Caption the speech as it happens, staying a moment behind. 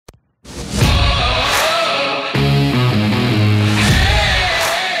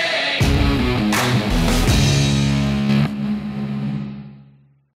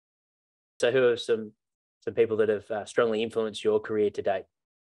So who are some people that have strongly influenced your career to date?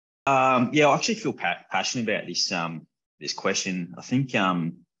 Yeah, I actually feel passionate about this question. I think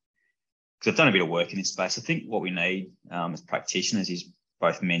because I've done a bit of work in this space, I think what we need as practitioners is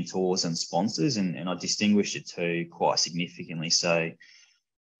both mentors and sponsors, and I distinguish the two quite significantly. So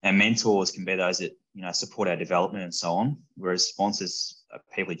our mentors can be those that support our development and so on, whereas sponsors are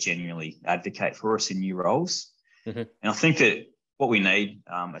people who genuinely advocate for us in new roles. Mm-hmm. And I think that what we need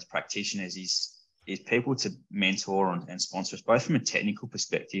as practitioners is people to mentor and sponsor us, both from a technical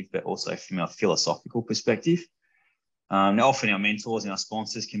perspective, but also from a philosophical perspective. Now, often our mentors and our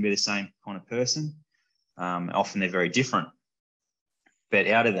sponsors can be the same kind of person. Often they're very different. But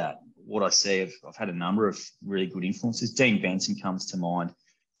out of that, what I see, I've had a number of really good influences. Dean Benson comes to mind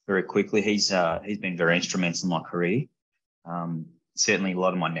very quickly. He's been very instrumental in my career. Certainly, a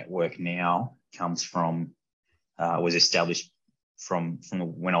lot of my network now comes from was established from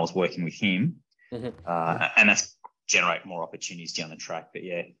when I was working with him. Mm-hmm. And that's generate more opportunities down the track. But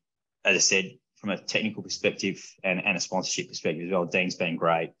yeah, as I said, from a technical perspective and a sponsorship perspective as well, Dean's been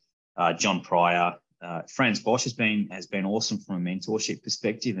great. John Pryor, Franz Bosch has been awesome from a mentorship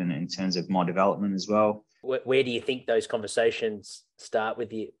perspective and in terms of my development as well. Where do you think those conversations start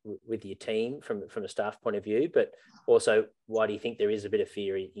with your team from a staff point of view? But also, why do you think there is a bit of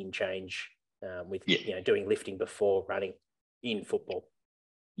fear in change with doing lifting before running in football?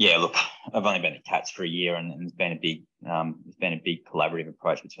 Yeah, look, I've only been at Cats for a year, and it's been a big collaborative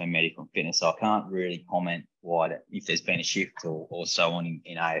approach between medical and fitness. So I can't really comment if there's been a shift or so on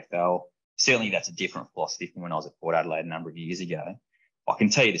in AFL. Certainly, that's a different philosophy from when I was at Port Adelaide a number of years ago. I can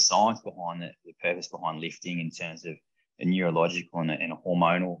tell you the science behind it, the purpose behind lifting in terms of a neurological and a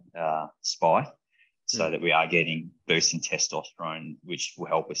hormonal spike, so that we are getting boosting testosterone, which will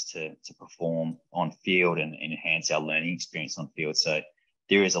help us to perform on field and enhance our learning experience on field. So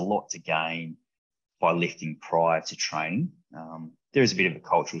there is a lot to gain by lifting prior to training. There is a bit of a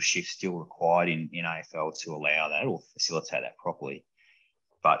cultural shift still required in AFL to allow that or facilitate that properly.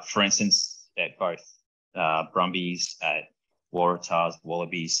 But for instance, at both Brumbies, at Waratahs,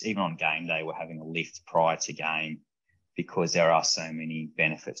 Wallabies, even on game day, we're having a lift prior to game because there are so many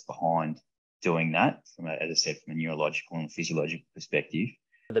benefits behind doing that, as I said, from a neurological and physiological perspective.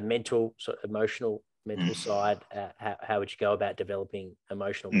 The mental, emotional side, how would you go about developing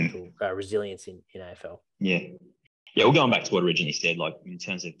emotional mental resilience in AFL? Yeah, well, going back to what I originally said, like in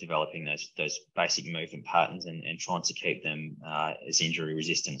terms of developing those basic movement patterns and trying to keep them as injury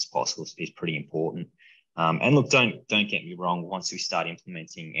resistant as possible is pretty important. And look, don't get me wrong, once we start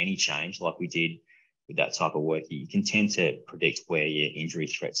implementing any change like we did with that type of work, you can tend to predict where your injury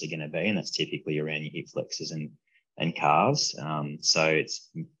threats are going to be, and that's typically around your hip flexors and calves. So it's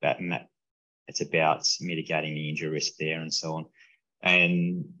about mitigating the injury risk there and so on.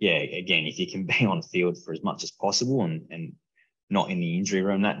 And yeah, again, if you can be on field for as much as possible and not in the injury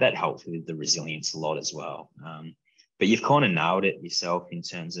room, that helps with the resilience a lot as well. But you've kind of nailed it yourself in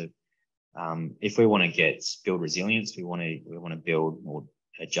terms of if we want to build resilience, we want to build or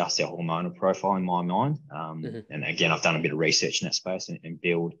adjust our hormonal profile in my mind. And again, I've done a bit of research in that space and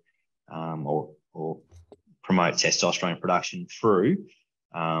build or promote testosterone production through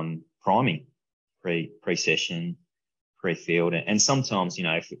priming pre-session, pre-field. And sometimes,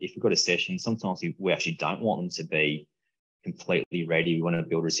 if we've got a session, sometimes we actually don't want them to be completely ready. We want to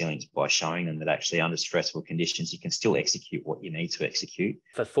build resilience by showing them that actually under stressful conditions, you can still execute what you need to execute.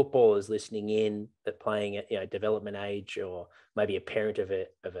 For footballers listening in that playing at development age, or maybe a parent of a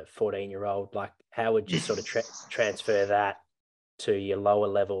 14-year-old, like how would you sort of transfer that to your lower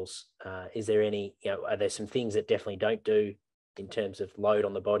levels? Is there any, are there some things that definitely don't do in terms of load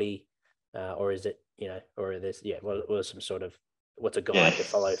on the body? Or is it, or there's, what are some sort of, what's a guide to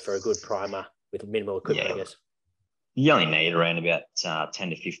follow for a good primer with minimal equipment, I guess? You only need around about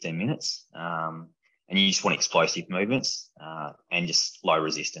 10 to 15 minutes. And you just want explosive movements and just low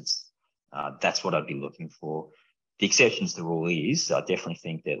resistance. That's what I'd be looking for. The exceptions to the rule is, I definitely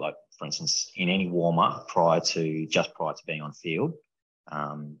think that, like, for instance, in any warm-up prior to being on field,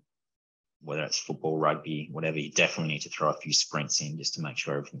 whether it's football, rugby, whatever, you definitely need to throw a few sprints in just to make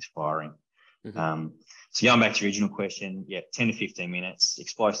sure everything's firing. So going back to your original question, 10 to 15 minutes,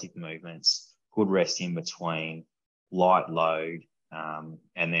 explosive movements, good rest in between, light load, and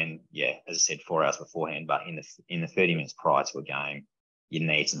then, as I said, 4 hours beforehand, but in the 30 minutes prior to a game, you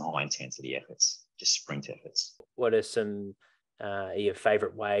need some high intensity efforts, just sprint efforts. What are some your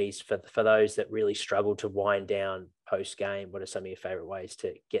favourite ways for those that really struggle to wind down post-game? What are some of your favourite ways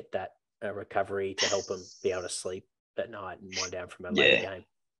to get that recovery to help them be able to sleep at night and wind down from a later game?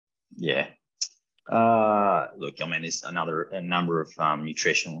 Yeah. Look, I mean, there's a number of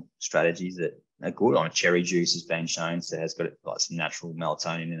nutritional strategies that are good. Cherry juice has been shown, so it has got like some natural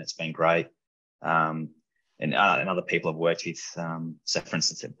melatonin, and it's been great. And other people I've worked with, so for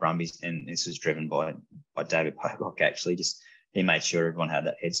instance at Brumbies, and this was driven by David Pocock actually. Just he made sure everyone had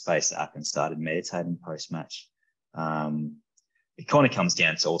that headspace up and started meditating post match. It kind of comes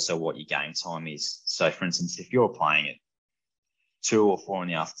down to also what your game time is. So for instance, if you're playing at 2 or 4 in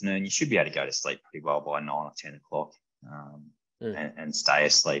the afternoon, you should be able to go to sleep pretty well by 9 or 10 o'clock and stay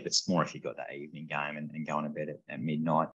asleep. It's more if you've got that evening game and going to bed at midnight.